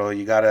down the middle.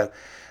 You got to.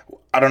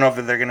 I don't know if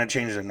they're going to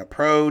change an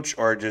approach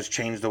or just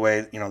change the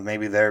way,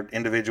 maybe their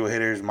individual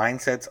hitters'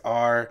 mindsets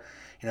are,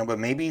 but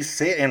maybe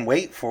sit and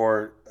wait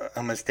for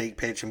a mistake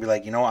pitch and be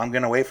like, I'm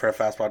going to wait for a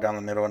fastball down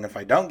the middle. And if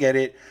I don't get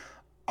it,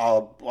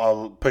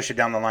 I'll push it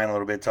down the line a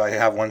little bit till I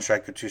have 1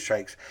 strike or 2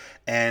 strikes.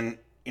 And,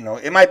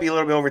 it might be a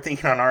little bit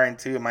overthinking on our end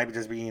too. It might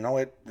just be,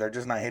 they're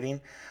just not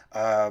hitting.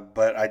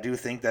 But I do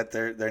think that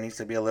there needs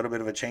to be a little bit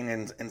of a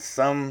change in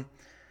some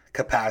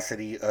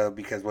capacity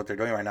because what they're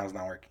doing right now is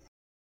not working.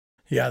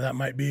 Yeah, that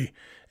might be.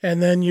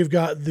 And then you've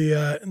got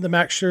the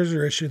Max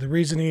Scherzer issue. The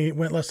reason he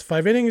went less than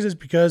 5 innings is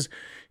because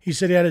he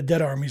said he had a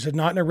dead arm. He said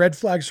not in a red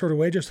flag sort of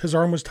way, just his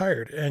arm was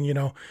tired. And,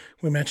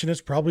 we mentioned it's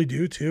probably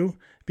due to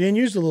being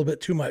used a little bit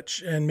too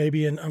much and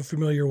maybe in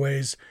unfamiliar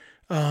ways.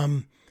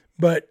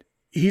 But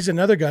he's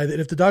another guy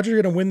that if the Dodgers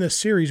are going to win this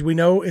series, we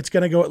know it's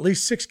going to go at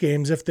least 6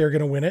 games if they're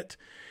going to win it,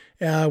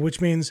 which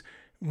means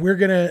we're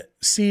going to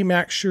see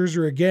Max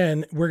Scherzer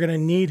again. We're going to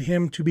need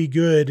him to be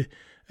good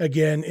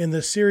again in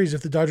this series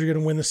if the Dodgers are going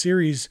to win the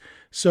series.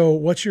 So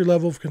what's your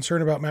level of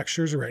concern about Max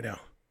Scherzer right now?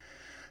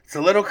 It's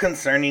a little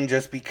concerning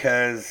just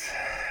because,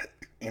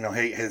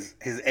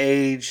 his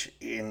age,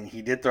 and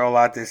he did throw a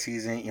lot this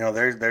season.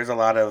 There's a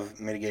lot of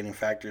mitigating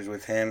factors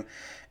with him,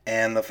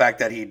 and the fact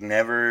that he'd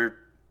never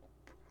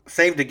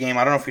saved a game.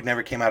 I don't know if he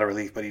never came out of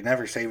relief, but he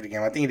never saved a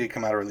game. I think he did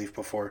come out of relief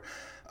before.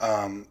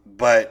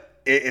 But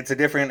it's a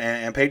different,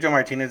 and Pedro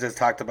Martinez has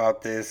talked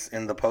about this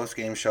in the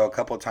post-game show a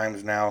couple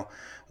times now,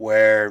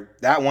 where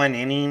that 1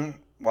 inning,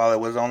 while it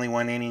was only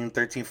 1 inning,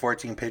 13,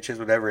 14 pitches,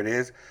 whatever it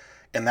is,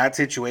 in that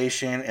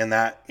situation and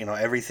that,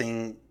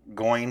 everything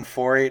going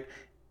for it,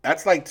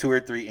 that's like 2 or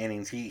 3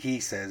 innings, he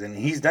says, and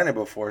he's done it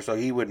before, so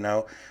he would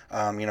know.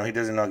 He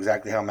doesn't know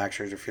exactly how Max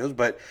Scherzer feels,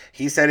 but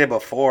he said it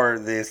before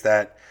this,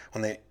 that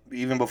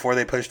even before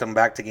they pushed him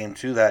back to game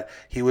 2, that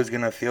he was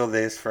going to feel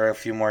this for a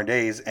few more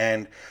days.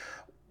 And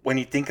when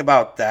you think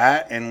about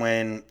that, and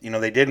when,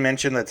 they did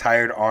mention the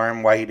tired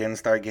arm, why he didn't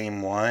start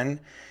game 1,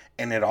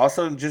 and it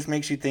also just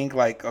makes you think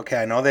like, okay,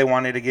 I know they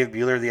wanted to give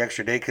Buehler the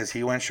extra day because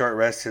he went short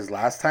rest his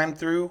last time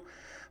through,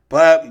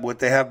 but would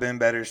they have been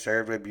better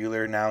served with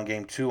Buehler now in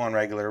game 2 on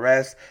regular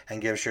rest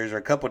and give Scherzer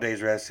a couple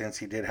days rest since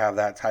he did have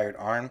that tired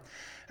arm?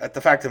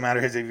 The fact of the matter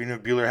is, even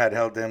if Buehler had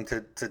held them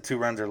to 2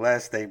 runs or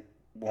less, they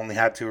only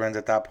had 2 runs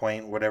at that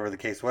point, whatever the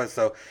case was.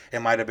 So it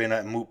might have been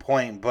a moot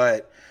point,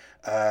 but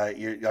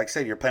you're, like I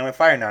said, you're playing with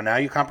fire now. Now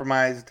you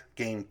compromised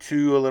game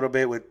 2 a little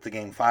bit with the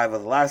game 5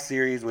 of the last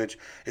series, which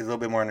is a little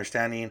bit more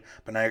understanding.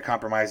 But now you're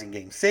compromising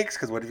game 6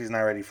 because what if he's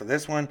not ready for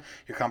this one?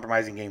 You're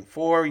compromising game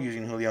 4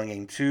 using Julio in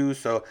game 2.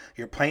 So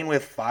you're playing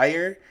with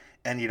fire,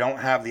 and you don't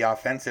have the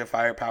offensive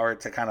firepower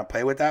to kind of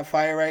play with that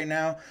fire right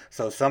now.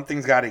 So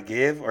something's got to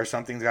give or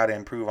something's got to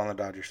improve on the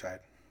Dodgers side.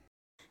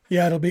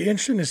 Yeah, it'll be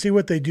interesting to see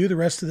what they do the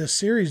rest of this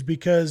series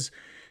because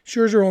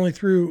Scherzer only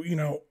threw,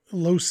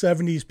 low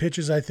 70s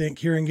pitches, I think,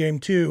 here in game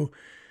 2,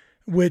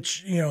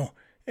 which,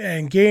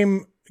 and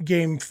game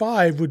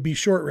 5 would be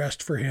short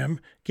rest for him.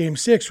 Game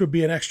 6 would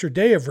be an extra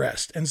day of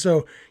rest. And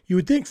so you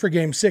would think for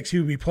game 6, he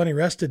would be plenty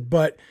rested.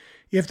 But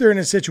if they're in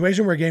a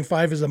situation where game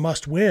 5 is a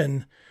must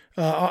win,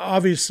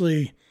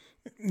 obviously,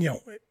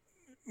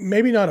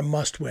 maybe not a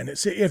must win.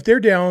 If they're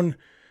down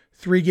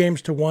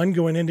 3-1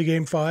 going into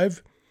game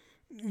 5,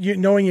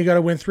 knowing you got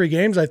to win 3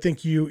 games, I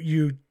think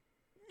you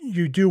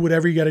do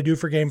whatever you got to do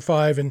for game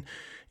 5, and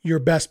your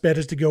best bet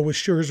is to go with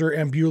Scherzer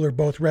and Buehler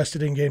both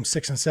rested in game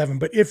 6 and 7.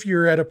 But if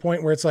you're at a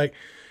point where it's like,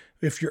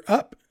 if you're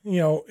up,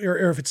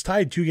 or if it's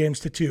tied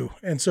 2-2,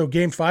 and so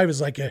game 5 is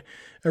like a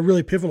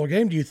really pivotal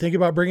game, do you think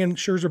about bringing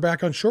Scherzer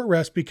back on short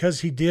rest because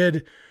he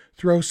did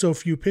throw so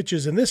few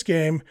pitches in this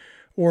game?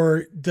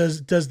 Or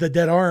does the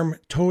dead arm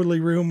totally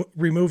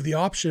remove the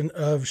option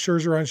of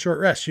Scherzer on short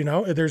rest?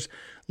 There's a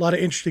lot of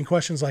interesting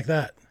questions like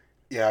that.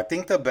 Yeah, I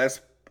think the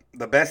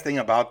best thing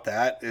about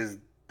that is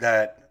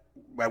that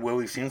what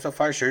we've seen so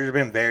far, Scherzer's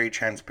been very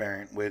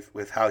transparent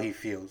with how he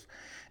feels.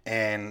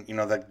 And,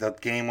 the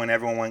game when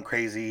everyone went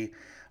crazy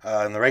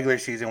in the regular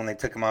season when they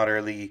took him out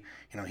early,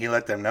 he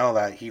let them know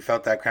that he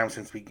felt that cramp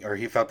or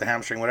he felt the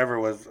hamstring, whatever it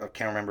was, I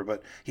can't remember,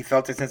 but he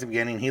felt it since the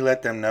beginning. He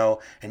let them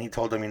know, and he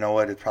told them,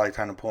 it's probably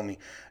time to pull me.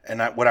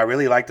 And what I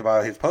really liked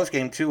about his post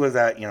game too was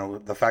that,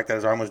 the fact that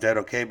his arm was dead,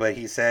 okay, but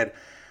he said,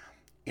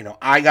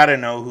 I got to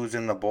know who's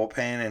in the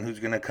bullpen and who's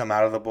going to come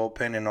out of the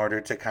bullpen in order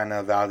to kind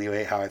of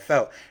evaluate how I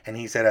felt. And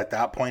he said at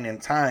that point in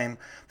time,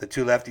 the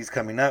two lefties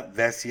coming up,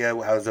 Vesia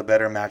was a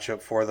better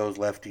matchup for those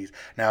lefties.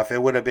 Now, if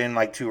it would have been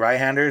like two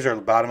right-handers or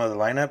the bottom of the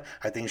lineup,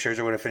 I think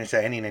Scherzer would have finished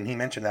that inning. And he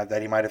mentioned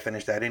that he might have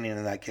finished that inning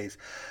in that case.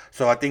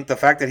 So I think the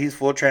fact that he's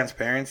full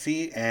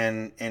transparency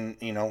and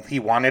he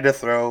wanted to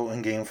throw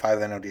in Game 5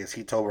 NLDS.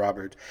 He told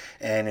Roberts.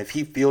 And if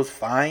he feels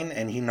fine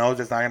and he knows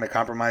it's not going to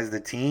compromise the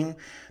team,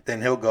 then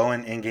he'll go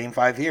in Game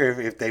 5 here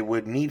if they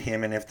would need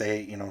him and if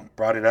they,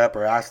 brought it up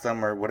or asked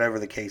them or whatever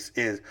the case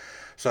is.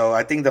 So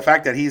I think the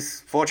fact that he's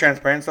full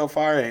transparent so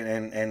far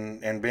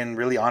and been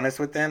really honest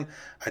with them,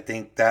 I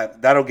think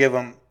that'll give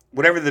him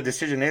whatever the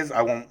decision is.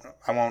 I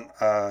won't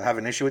have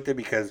an issue with it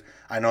because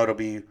I know it'll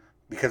be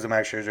because of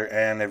Max Scherzer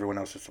and everyone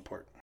else's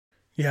support.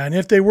 Yeah, and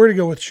if they were to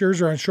go with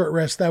Scherzer on short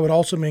rest, that would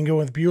also mean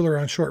going with Buehler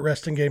on short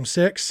rest in Game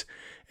 6.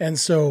 And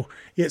so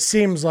it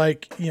seems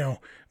like,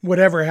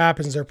 whatever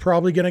happens, they're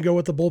probably going to go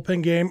with the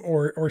bullpen game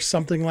or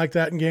something like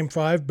that in Game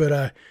 5.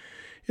 But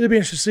it'll be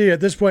interesting to see.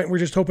 At this point, we're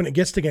just hoping it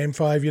gets to Game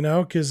 5,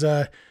 because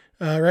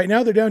right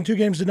now they're down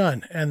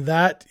 2-0, and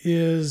that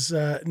is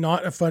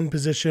not a fun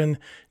position.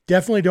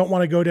 Definitely don't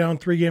want to go down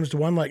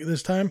 3-1 like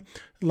this time.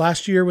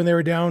 Last year when they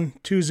were down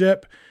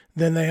 2-0,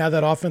 then they had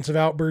that offensive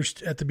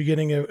outburst at the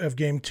beginning of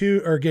Game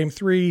 2 or Game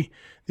 3.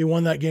 They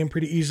won that game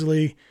pretty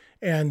easily.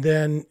 And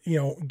then,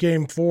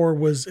 Game 4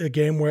 was a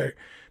game where,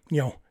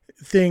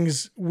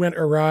 things went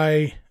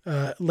awry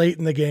late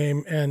in the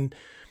game. And,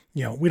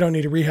 we don't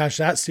need to rehash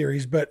that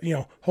series. But,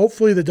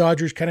 hopefully the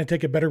Dodgers kind of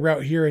take a better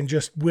route here and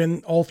just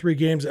win all 3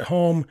 games at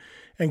home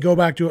and go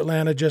back to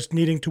Atlanta just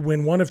needing to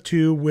win 1 of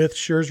 2 with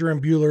Scherzer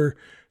and Buehler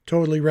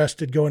totally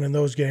rested going in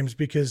those games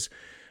because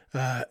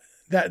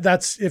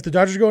that's if the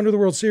Dodgers go into the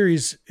World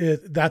Series,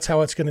 that's how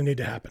it's going to need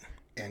to happen.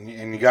 And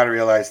you got to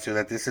realize, too,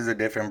 that this is a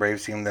different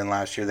Braves team than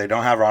last year. They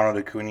don't have Ronald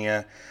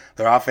Acuna.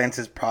 Their offense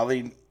is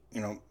probably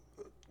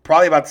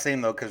about the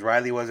same, though, because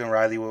Riley wasn't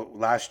Riley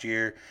last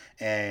year.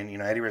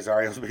 And, Eddie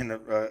Rosario's been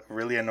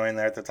really annoying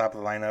there at the top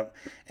of the lineup.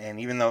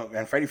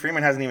 And Freddie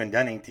Freeman hasn't even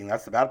done anything.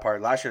 That's the bad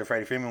part. Last year,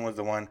 Freddie Freeman was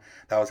the one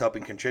that was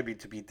helping contribute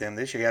to beat them.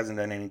 This year, he hasn't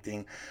done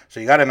anything. So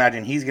you got to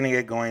imagine he's going to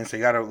get going. So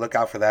you got to look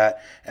out for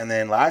that. And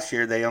then last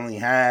year, they only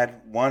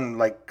had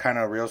one, kind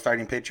of real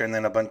starting pitcher, and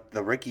then a bunch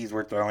the rookies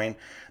were throwing.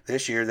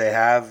 This year, they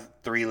have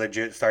 3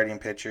 legit starting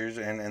pitchers,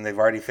 and they've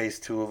already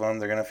faced 2 of them.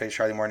 They're going to face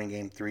Charlie Morton in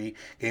Game 3.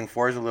 Game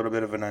 4 is a little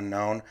bit of an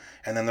unknown.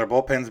 And then their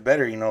bullpen's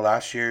better.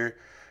 Last year,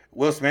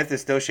 Will Smith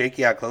is still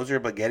shaky at closer,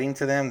 but getting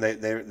to them,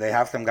 they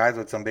have some guys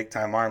with some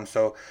big-time arms.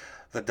 So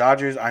the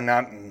Dodgers,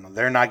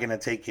 they're not going to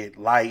take it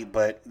light,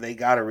 but they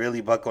got to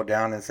really buckle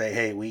down and say,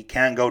 hey, we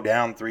can't go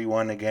down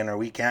 3-1 again, or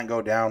we can't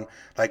go down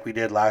like we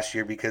did last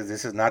year because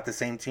this is not the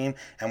same team,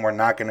 and we're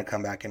not going to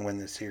come back and win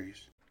this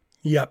series.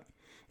 Yep.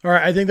 All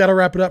right, I think that'll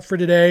wrap it up for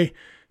today.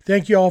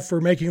 Thank you all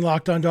for making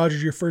Locked On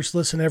Dodgers your first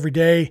listen every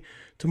day.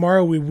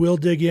 Tomorrow we will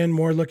dig in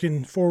more,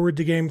 looking forward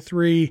to Game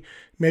 3,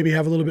 maybe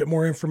have a little bit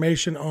more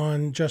information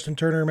on Justin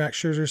Turner, Max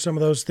Scherzer, some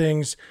of those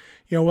things.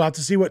 We'll have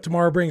to see what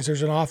tomorrow brings.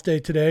 There's an off day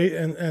today,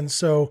 and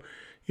so,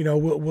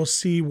 we'll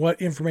see what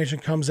information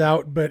comes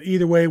out. But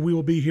either way, we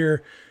will be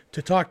here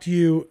to talk to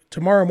you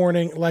tomorrow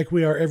morning like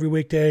we are every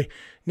weekday.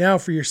 Now,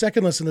 for your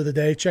second listen of the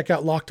day, check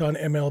out Locked On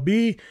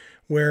MLB,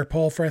 where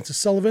Paul Francis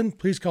Sullivan,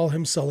 please call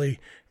him Sully,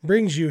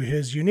 brings you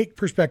his unique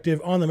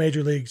perspective on the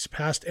major leagues,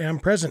 past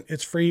and present.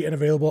 It's free and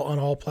available on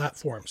all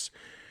platforms.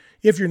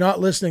 If you're not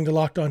listening to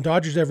Locked On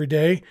Dodgers every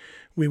day,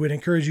 we would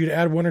encourage you to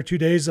add 1 or 2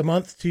 days a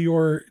month to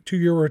your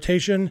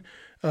rotation.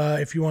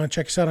 If you want to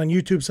check us out on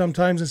YouTube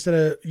sometimes instead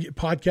of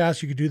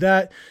podcasts, you could do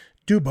that.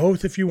 Do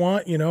both if you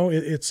want.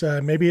 It's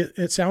maybe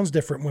it sounds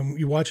different when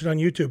you watch it on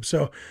YouTube.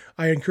 So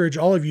I encourage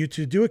all of you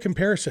to do a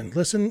comparison.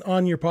 Listen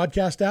on your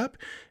podcast app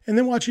and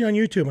then watch it on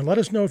YouTube and let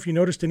us know if you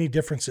noticed any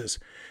differences.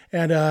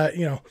 And,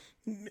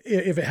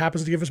 if it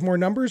happens to give us more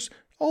numbers,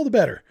 all the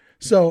better.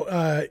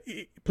 So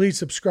please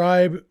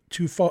subscribe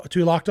to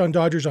Locked On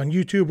Dodgers on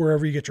YouTube,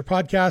 wherever you get your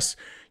podcasts.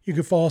 You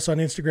can follow us on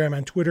Instagram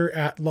and Twitter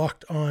at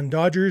Locked On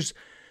Dodgers.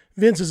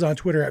 Vince is on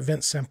Twitter at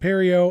Vince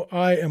Samperio.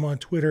 I am on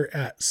Twitter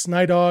at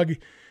Snydog.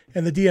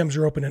 And the DMs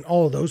are open in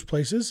all of those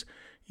places.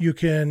 You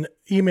can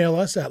email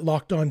us at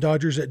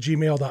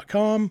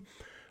lockedondodgers@gmail.com,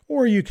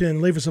 or you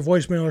can leave us a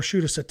voicemail or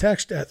shoot us a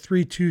text at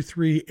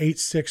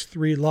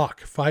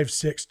 323-863-LOCK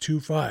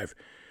 5625.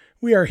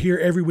 We are here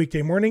every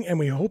weekday morning, and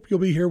we hope you'll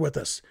be here with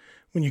us.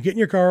 When you get in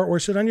your car or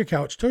sit on your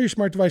couch, tell your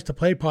smart device to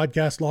play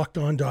podcast Locked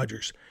On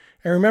Dodgers.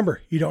 And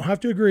remember, you don't have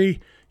to agree,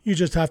 you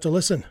just have to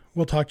listen.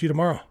 We'll talk to you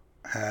tomorrow.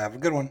 Have a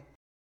good one.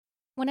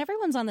 When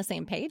everyone's on the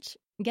same page,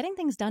 getting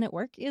things done at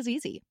work is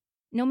easy.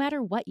 No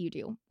matter what you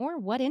do or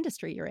what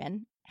industry you're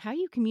in, how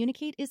you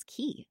communicate is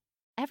key.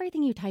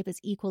 Everything you type is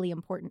equally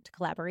important to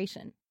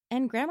collaboration,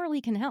 and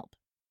Grammarly can help.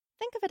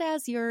 Think of it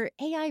as your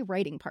AI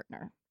writing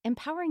partner,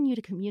 empowering you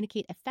to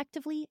communicate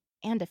effectively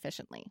and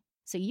efficiently,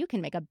 so you can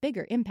make a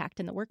bigger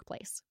impact in the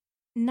workplace.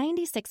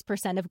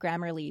 96% of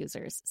Grammarly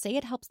users say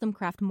it helps them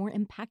craft more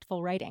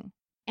impactful writing.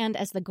 And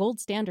as the gold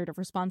standard of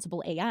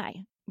responsible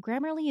AI,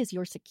 Grammarly is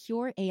your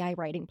secure AI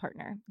writing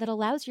partner that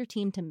allows your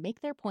team to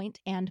make their point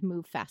and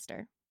move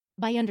faster.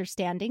 By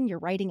understanding your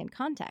writing and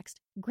context,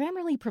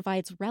 Grammarly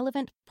provides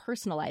relevant,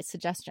 personalized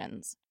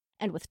suggestions.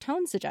 And with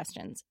tone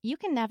suggestions, you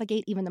can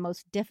navigate even the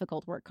most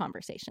difficult work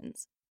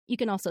conversations. You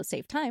can also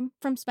save time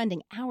from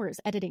spending hours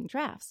editing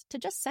drafts to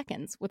just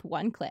seconds with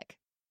one click.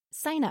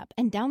 Sign up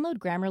and download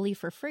Grammarly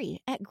for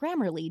free at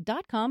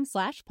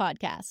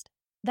grammarly.com/podcast.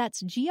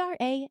 That's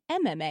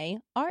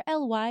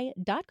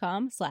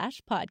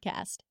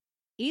GRAMMARLY.com/podcast.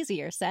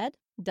 Easier said,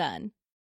 done.